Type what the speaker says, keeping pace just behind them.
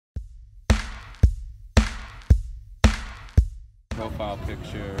profile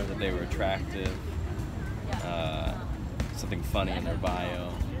picture, that they were attractive, something funny in their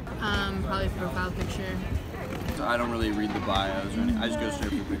bio. Probably profile picture. So I don't really read the bios or anything. I just go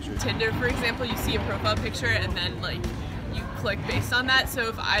straight for pictures. Tinder, for example, you see a profile picture and then like you click based on that. So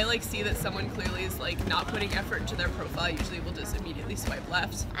if I like see that someone clearly is like not putting effort into their profile, I usually will just immediately swipe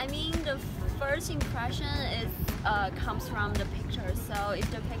left. I mean, the first impression is comes from the picture. So if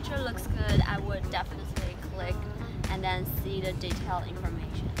the picture looks good, I would definitely click and then see the detailed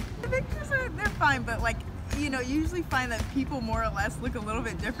information. The pictures they're fine, but like, you know, you usually find that people more or less look a little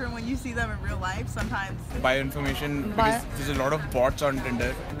bit different when you see them in real life sometimes. Bio information, because there's a lot of bots on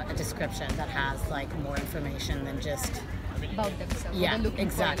Tinder. A description that has like more information than just about themselves. yeah,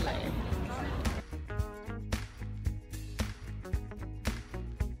 exactly.